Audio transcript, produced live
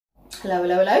Hello,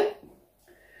 hello, hello.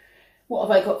 What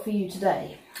have I got for you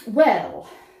today? Well,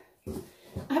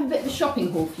 I have a bit of a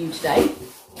shopping haul for you today.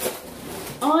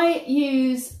 I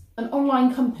use an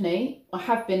online company, I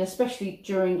have been, especially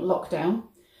during lockdown,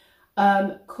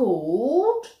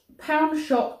 called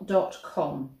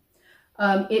poundshop.com.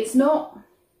 It's not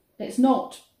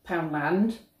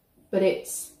Poundland, but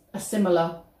it's a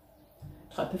similar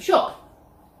type of shop.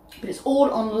 But it's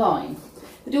all online.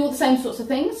 They do all the same sorts of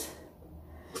things.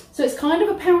 So it's kind of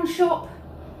a pound shop,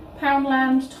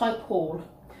 Poundland type haul.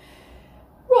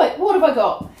 Right, what have I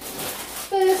got?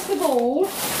 First of all,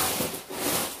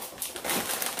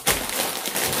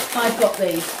 I've got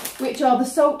these, which are the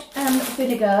salt and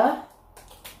vinegar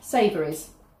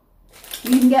savouries.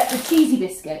 You can get the cheesy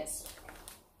biscuits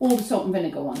or the salt and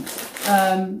vinegar ones.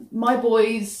 My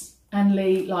boys and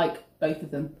Lee like both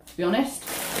of them, to be honest.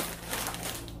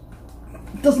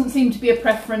 Doesn't seem to be a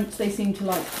preference, they seem to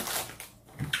like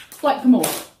them all.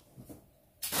 For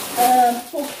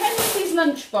Kenzie's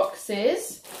lunch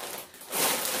boxes,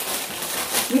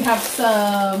 we have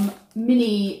some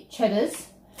mini cheddars.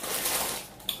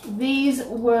 These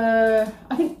were,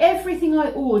 I think everything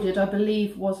I ordered, I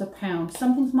believe, was £1.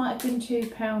 Some things might have been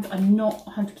 £2, I'm not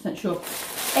 100% sure.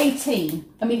 18,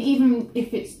 I mean, even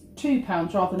if it's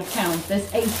 £2 rather than £1,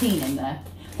 there's 18 in there.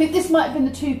 I think this might have been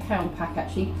the £2 pack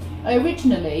actually. I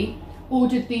originally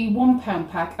ordered the £1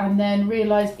 pack and then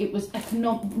realised it was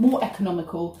more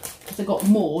economical because I got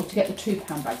more to get the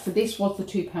 £2 bag. So this was the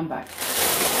 £2 bag.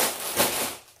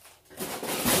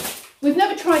 We've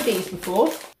never tried these before.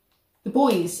 The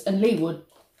boys and Lee would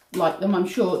like them, I'm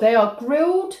sure. They are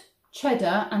grilled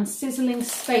cheddar and sizzling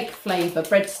steak flavour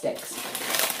breadsticks.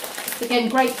 Again,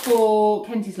 great for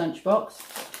Kenzie's lunchbox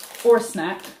or a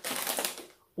snack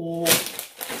or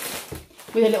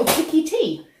with a little picky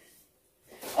tea.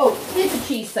 Oh, here's the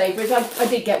cheese savouries. I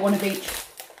did get one of each.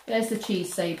 There's the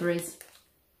cheese savouries.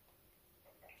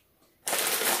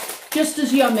 Just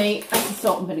as yummy as the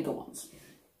salt and vinegar ones.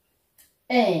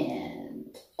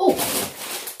 And, oh,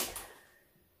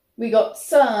 we got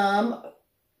some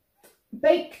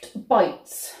baked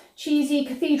bites. Cheesy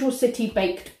Cathedral City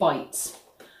baked bites.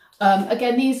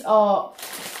 Again, these are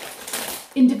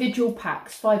individual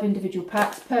packs, 5 individual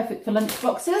packs, perfect for lunch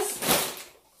boxes.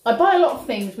 I buy a lot of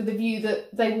things with a view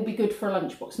that they will be good for a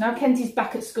lunchbox. Now Kenzie's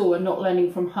back at school and not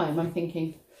learning from home, I'm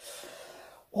thinking,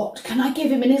 what can I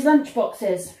give him in his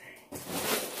lunchboxes?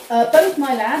 Both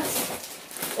my lads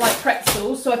like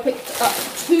pretzels, so I picked up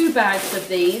 2 bags of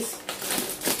these.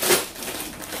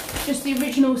 Just the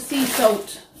original sea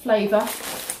salt flavour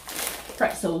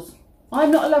pretzels. I'm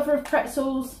not a lover of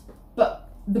pretzels, but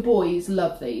the boys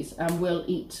love these and will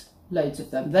eat loads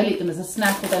of them. They'll eat them as a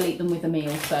snack or they'll eat them with a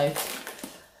meal, so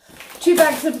 2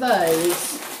 bags of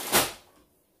those.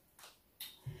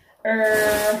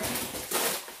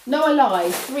 No, I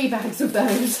lied, 3 bags of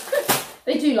those.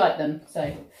 They do like them,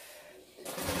 so.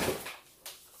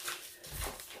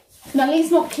 Now, Lee's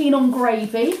not keen on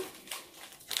gravy,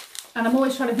 and I'm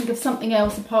always trying to think of something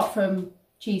else apart from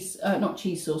cheese, not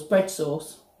cheese sauce, bread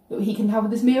sauce that he can have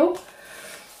with his meal.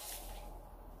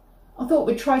 I thought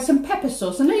we'd try some pepper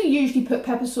sauce. I know you usually put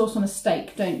pepper sauce on a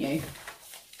steak, don't you?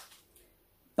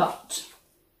 But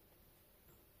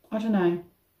I don't know.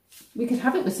 We could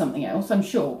have it with something else, I'm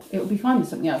sure. It would be fine with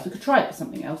something else. We could try it with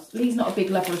something else. Lee's not a big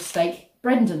lover of steak.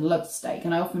 Brendan loves steak,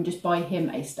 and I often just buy him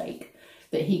a steak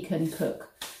that he can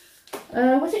cook.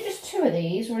 Was it just 2 of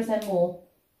these, or is there more?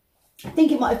 I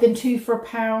think it might have been 2 for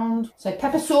 £1. So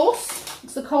pepper sauce,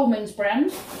 it's the Coleman's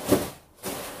brand.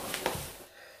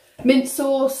 Mint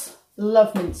sauce,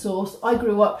 love mint sauce. I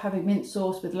grew up having mint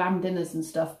sauce with lamb dinners and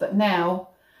stuff, but now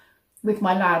with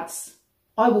my lads,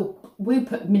 we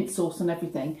put mint sauce on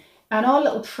everything. And our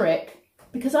little trick,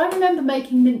 because I remember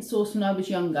making mint sauce when I was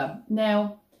younger.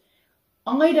 Now,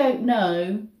 I don't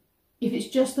know if it's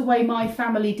just the way my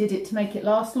family did it to make it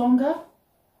last longer,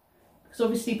 because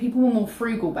obviously people were more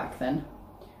frugal back then,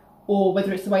 or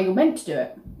whether it's the way you're meant to do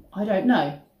it, I don't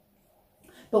know.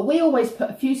 But we always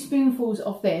put a few spoonfuls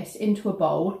of this into a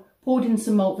bowl, poured in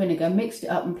some malt vinegar, mixed it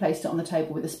up and placed it on the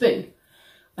table with a spoon.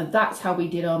 And that's how we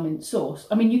did our mint sauce.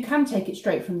 I mean, you can take it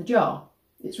straight from the jar.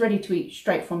 It's ready to eat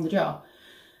straight from the jar.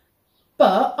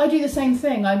 But I do the same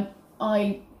thing.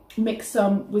 I mix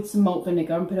some with some malt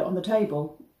vinegar and put it on the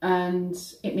table, and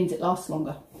it means it lasts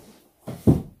longer.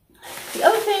 The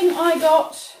other thing I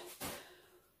got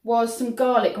was some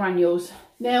garlic granules.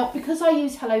 Now, because I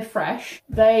use HelloFresh,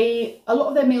 a lot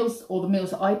of their meals, or the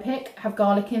meals that I pick, have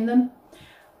garlic in them.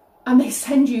 And they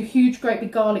send you a huge, great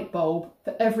big garlic bulb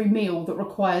for every meal that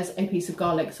requires a piece of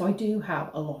garlic. So I do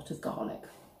have a lot of garlic.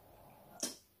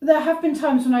 there have been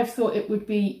times when I've thought it would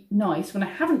be nice, when I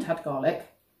haven't had garlic,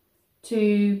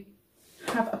 to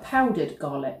have a powdered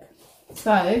garlic.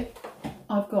 So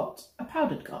I've got a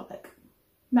powdered garlic.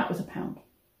 And that was £1.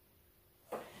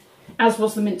 As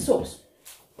was the mint sauce.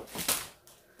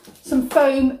 Some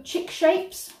foam chick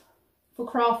shapes for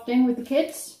crafting with the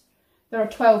kids. There are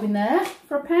 12 in there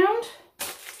for £1.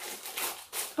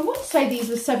 I want to say these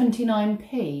were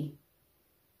 79p.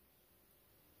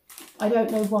 I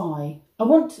don't know why.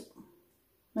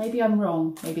 Maybe I'm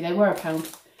wrong. Maybe they were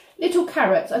 £1. Little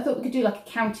carrots. I thought we could do like a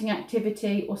counting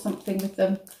activity or something with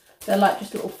them. They're like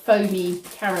just little foamy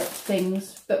carrot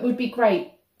things, but would be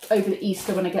great over the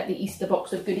Easter when I get the Easter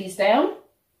box of goodies down.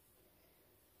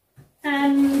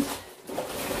 And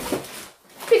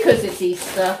because it's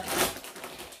Easter,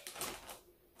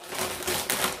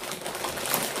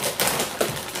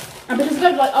 and because I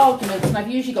don't like arguments, and I've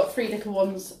usually got 3 little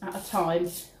ones at a time,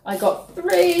 I got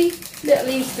 3 little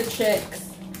Easter chicks.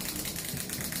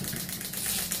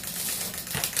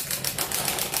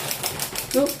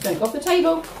 Oh, don't go off the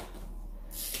table.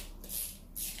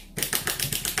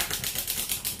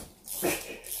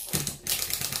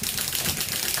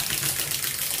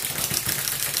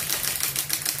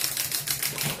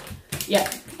 Yeah,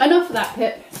 enough of that,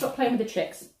 Pip. Stop playing with the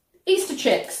chicks. Easter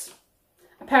chicks,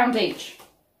 £1 each.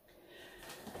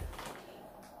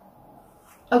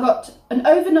 I got an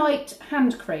overnight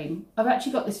hand cream. I've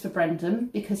actually got this for Brendan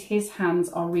because his hands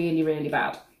are really, really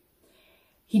bad.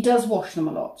 He does wash them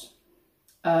a lot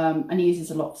and he uses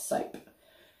a lot of soap.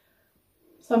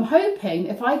 So I'm hoping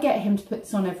if I get him to put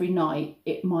this on every night,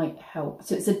 it might help.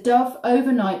 So it's a Dove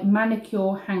Overnight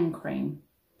Manicure Hand Cream.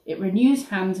 It renews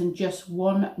hands in just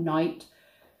 1 night.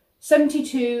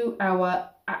 72-hour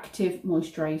active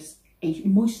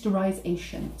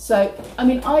moisturization. So, I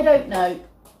mean, I don't know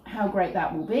how great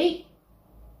that will be,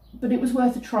 but it was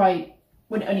worth a try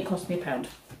when it only cost me £1.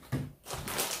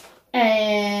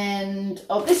 And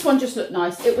oh, this one just looked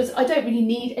nice. It was, I don't really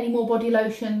need any more body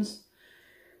lotions,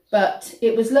 but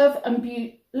it was Love,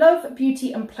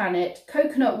 Beauty and Planet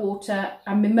Coconut Water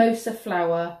and Mimosa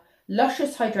Flower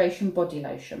Luscious Hydration Body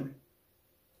Lotion.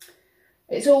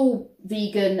 It's all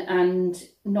vegan and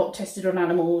not tested on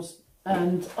animals,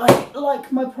 and I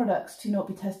like my products to not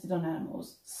be tested on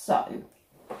animals, so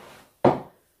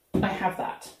I have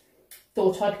that.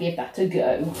 Thought I'd give that a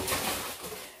go.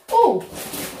 Oh,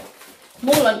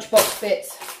 more lunchbox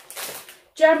bits.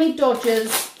 Jammy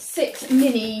Dodgers 6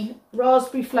 mini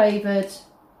raspberry flavoured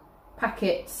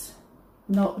packets.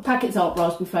 No, the packets aren't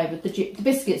raspberry flavoured. The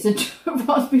biscuits are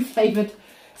raspberry flavoured.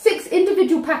 6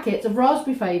 individual packets of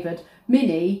raspberry flavoured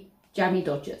mini Jammy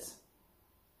Dodgers.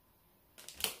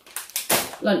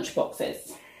 Lunch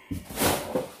boxes.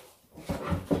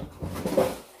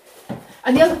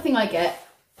 And the other thing I get,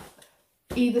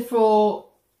 either for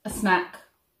a snack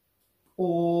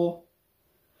or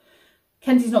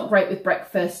Kenzie's not great with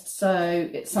breakfast, so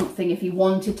it's something if he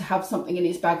wanted to have something in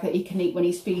his bag that he can eat when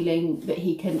he's feeling that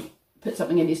he can put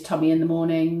something in his tummy in the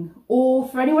morning, or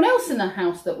for anyone else in the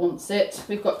house that wants it.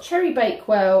 We've got Cherry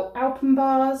Bakewell Alpen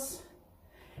bars.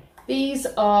 These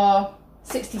are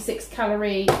 66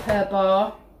 calorie per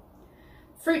bar.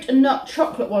 Fruit and nut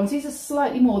chocolate ones, these are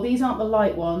slightly more. These aren't the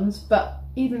light ones, but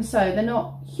even so, they're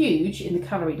not huge in the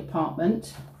calorie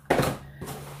department.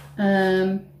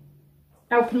 Alpenlight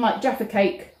Jaffa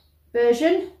Cake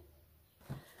version.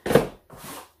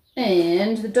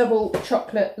 And the double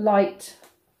chocolate light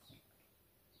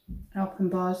Alpen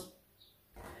bars.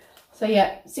 So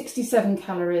yeah, 67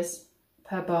 calories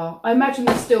per bar. I imagine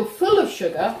they're still full of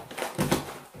sugar.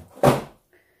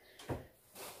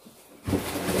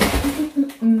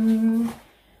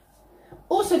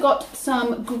 Also got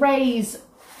some Graze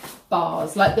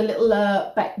bars, like the little,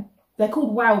 they're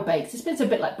called Wow Bakes. It's a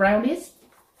bit like brownies,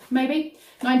 maybe.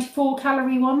 94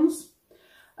 calorie ones.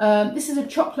 This is a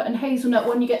chocolate and hazelnut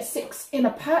one. You get 6 in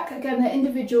a pack. Again, they're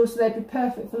individual, so they'd be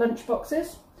perfect for lunch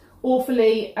boxes. Or for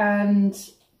Lee and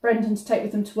Brendan to take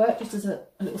with them to work, just as a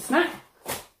little snack.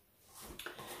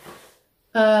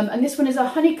 And this one is a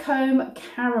honeycomb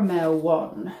caramel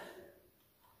one.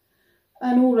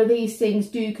 And all of these things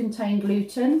do contain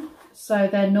gluten, so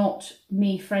they're not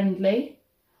me friendly.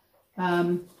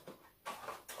 But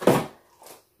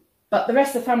the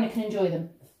rest of the family can enjoy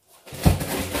them.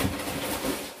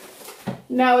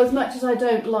 Now, as much as I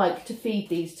don't like to feed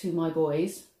these to my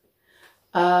boys,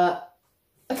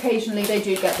 occasionally they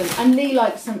do get them, and Lee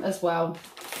likes them as well.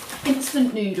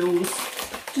 Instant noodles,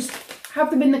 just have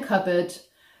them in the cupboard.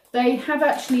 They have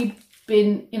actually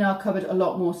been in our cupboard a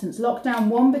lot more since lockdown.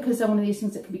 One, because they're one of these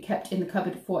things that can be kept in the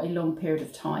cupboard for a long period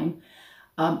of time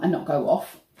and not go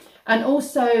off. And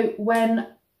also when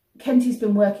Kenzie's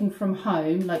been working from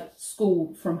home, like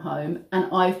school from home,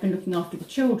 and I've been looking after the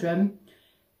children,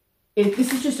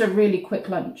 this is just a really quick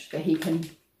lunch that he can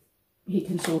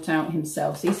sort out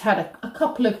himself. So he's had a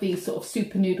couple of these sort of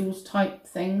super noodles type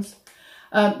things.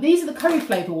 These are the curry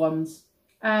flavour ones,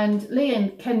 and Lee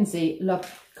and Kenzie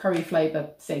love curry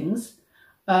flavour things.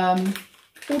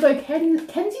 Although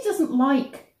Kenzie doesn't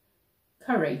like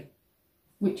curry,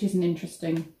 which is an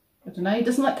interesting, I don't know, he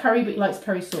doesn't like curry, but he likes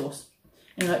curry sauce,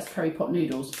 and he likes curry pot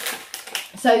noodles.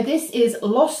 So this is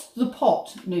Lost the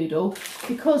Pot noodle,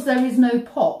 because there is no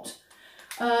pot.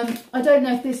 I don't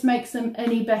know if this makes them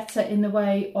any better in the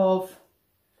way of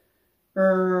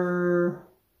recyclable.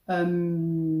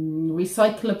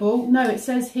 No, it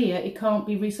says here it can't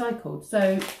be recycled.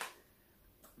 So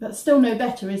that's still no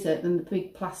better, is it, than the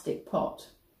big plastic pot?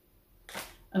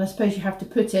 And I suppose you have to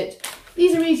put it...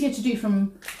 These are easier to do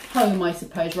from home, I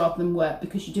suppose, rather than work,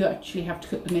 because you do actually have to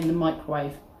cook them in the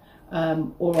microwave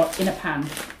or in a pan.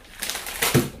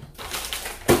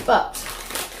 But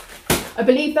I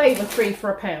believe they were 3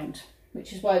 for £1,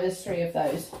 which is why there's 3 of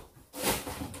those.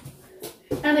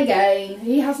 And again,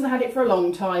 he hasn't had it for a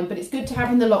long time, but it's good to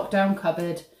have in the lockdown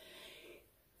cupboard.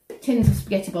 Tins of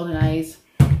spaghetti bolognese.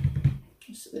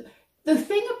 The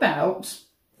thing about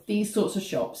these sorts of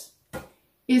shops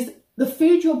is the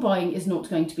food you're buying is not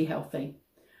going to be healthy.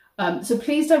 So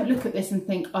please don't look at this and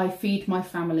think I feed my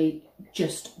family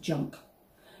just junk.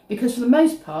 Because for the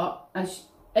most part, as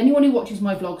anyone who watches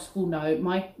my vlogs will know,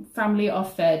 my family are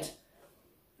fed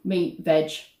meat,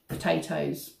 veg,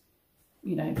 potatoes,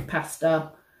 you know,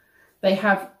 pasta. They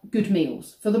have good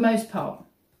meals for the most part.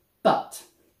 But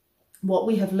what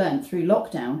we have learned through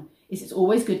lockdown is it's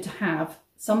always good to have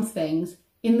some things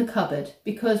in the cupboard,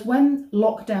 because when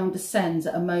lockdown descends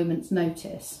at a moment's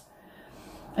notice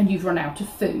and you've run out of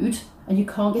food and you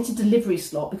can't get a delivery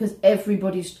slot because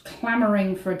everybody's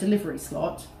clamouring for a delivery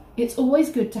slot, it's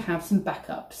always good to have some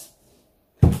backups.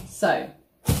 So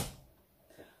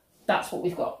that's what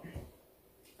we've got.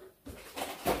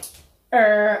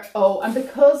 Oh, and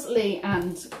because Lee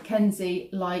and Kenzie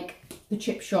like the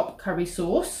chip shop curry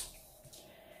sauce,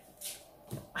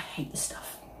 I hate the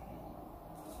stuff.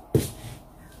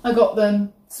 I got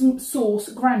them some sauce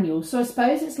granules. So I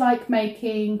suppose it's like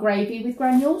making gravy with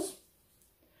granules,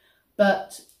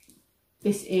 but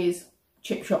this is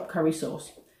chip shop curry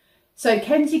sauce. So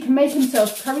Kenzie can make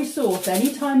himself curry sauce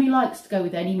anytime he likes to go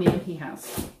with any meal he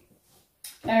has.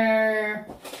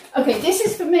 Okay, this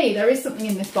is for me. There is something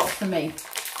in this box for me.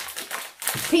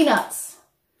 Peanuts.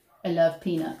 I love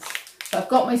peanuts. So I've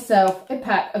got myself a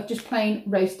pack of just plain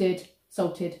roasted,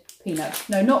 salted peanuts.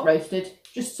 No, not roasted,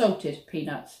 just salted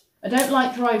peanuts. I don't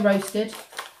like dry roasted.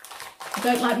 I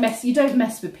don't like mess. You don't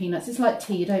mess with peanuts. It's like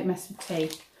tea. You don't mess with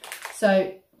tea.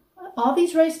 So, are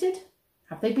these roasted?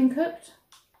 Have they been cooked?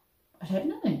 I don't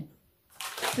know.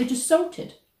 They're just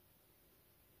salted.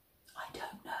 I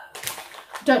don't know.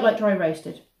 I don't like dry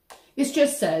roasted. This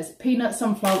just says peanut,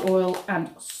 sunflower oil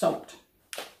and salt.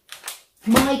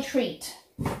 My treat.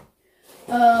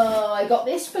 I got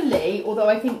this for Lee, although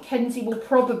I think Kenzie will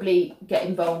probably get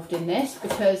involved in this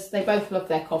because they both love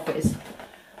their coffees.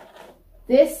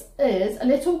 This is a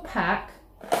little pack,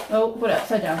 oh, put it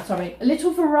upside down, sorry. A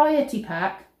little variety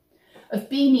pack of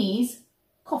Beanie's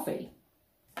coffee.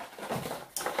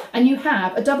 And you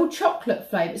have a double chocolate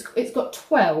flavour. It's got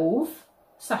 12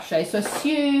 sachets, so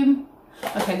assume,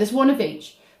 okay, there's one of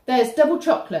each. There's double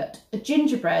chocolate, a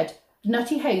gingerbread,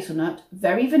 nutty hazelnut,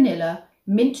 very vanilla,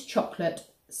 mint chocolate,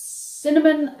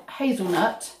 cinnamon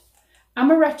hazelnut,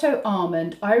 amaretto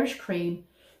almond, Irish cream,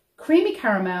 creamy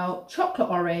caramel, chocolate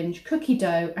orange, cookie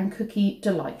dough and cookie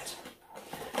delight.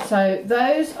 So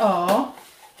those are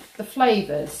the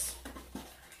flavours.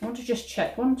 I want to just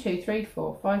check. 1, 2, 3,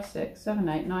 4, 5, 6, 7,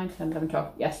 8, 9, 10, 11,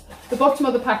 12. Yes, the bottom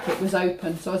of the packet was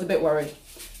open, so I was a bit worried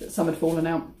that some had fallen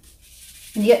out.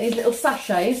 And you get these little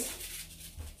sachets.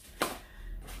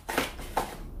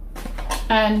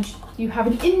 And you have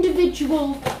an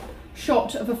individual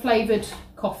shot of a flavoured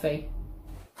coffee.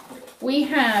 We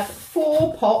have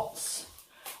 4 pots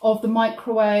of the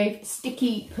microwave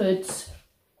sticky puds,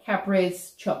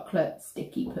 Cadbury's chocolate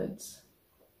sticky puds.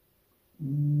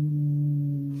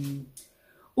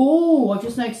 Oh, I've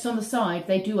just noticed on the side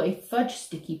they do a fudge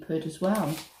sticky pud as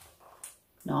well.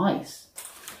 Nice.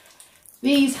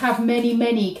 These have many,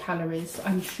 many calories,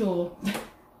 I'm sure.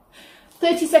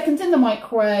 30 seconds in the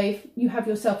microwave, you have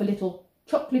yourself a little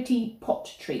chocolatey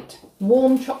pot treat.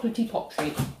 Warm chocolatey pot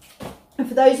treat. And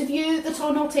for those of you that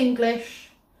are not English,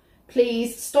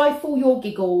 please stifle your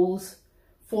giggles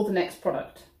for the next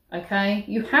product, okay?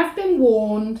 You have been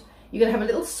warned. You're going to have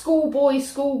a little schoolboy,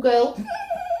 schoolgirl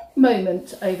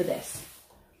moment over this.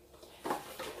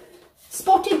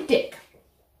 Spotted Dick.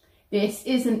 This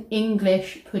is an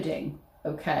English pudding,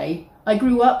 okay? I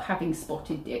grew up having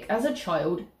Spotted Dick as a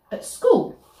child at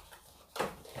school.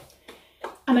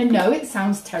 And I know it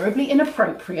sounds terribly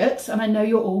inappropriate, and I know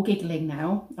you're all giggling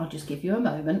now. I'll just give you a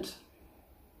moment.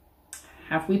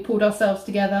 Have we pulled ourselves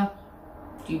together?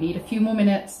 Do you need a few more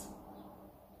minutes?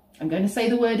 I'm going to say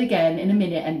the word again in a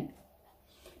minute, and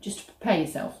just prepare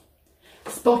yourself.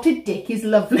 Spotted Dick is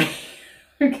lovely.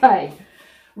 Okay,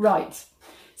 right.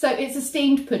 So it's a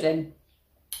steamed pudding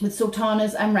with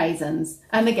sultanas and raisins.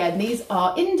 And again, these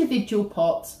are individual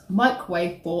pots,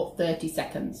 microwave for 30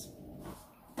 seconds.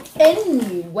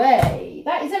 Anyway,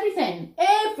 that is everything.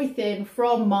 Everything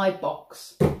from my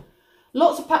box.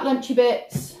 Lots of packed lunchy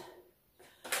bits.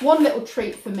 One little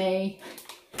treat for me.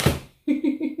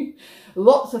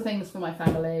 Lots of things for my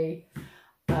family.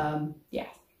 Yeah.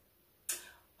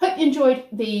 Hope you enjoyed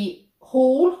the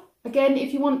haul. Again,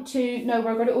 if you want to know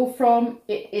where I got it all from,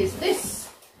 it is this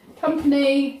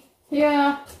company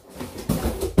here,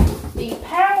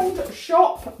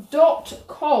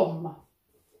 thepoundshop.com.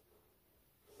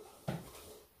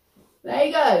 There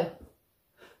you go.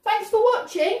 Thanks for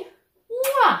watching.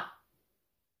 Mwah!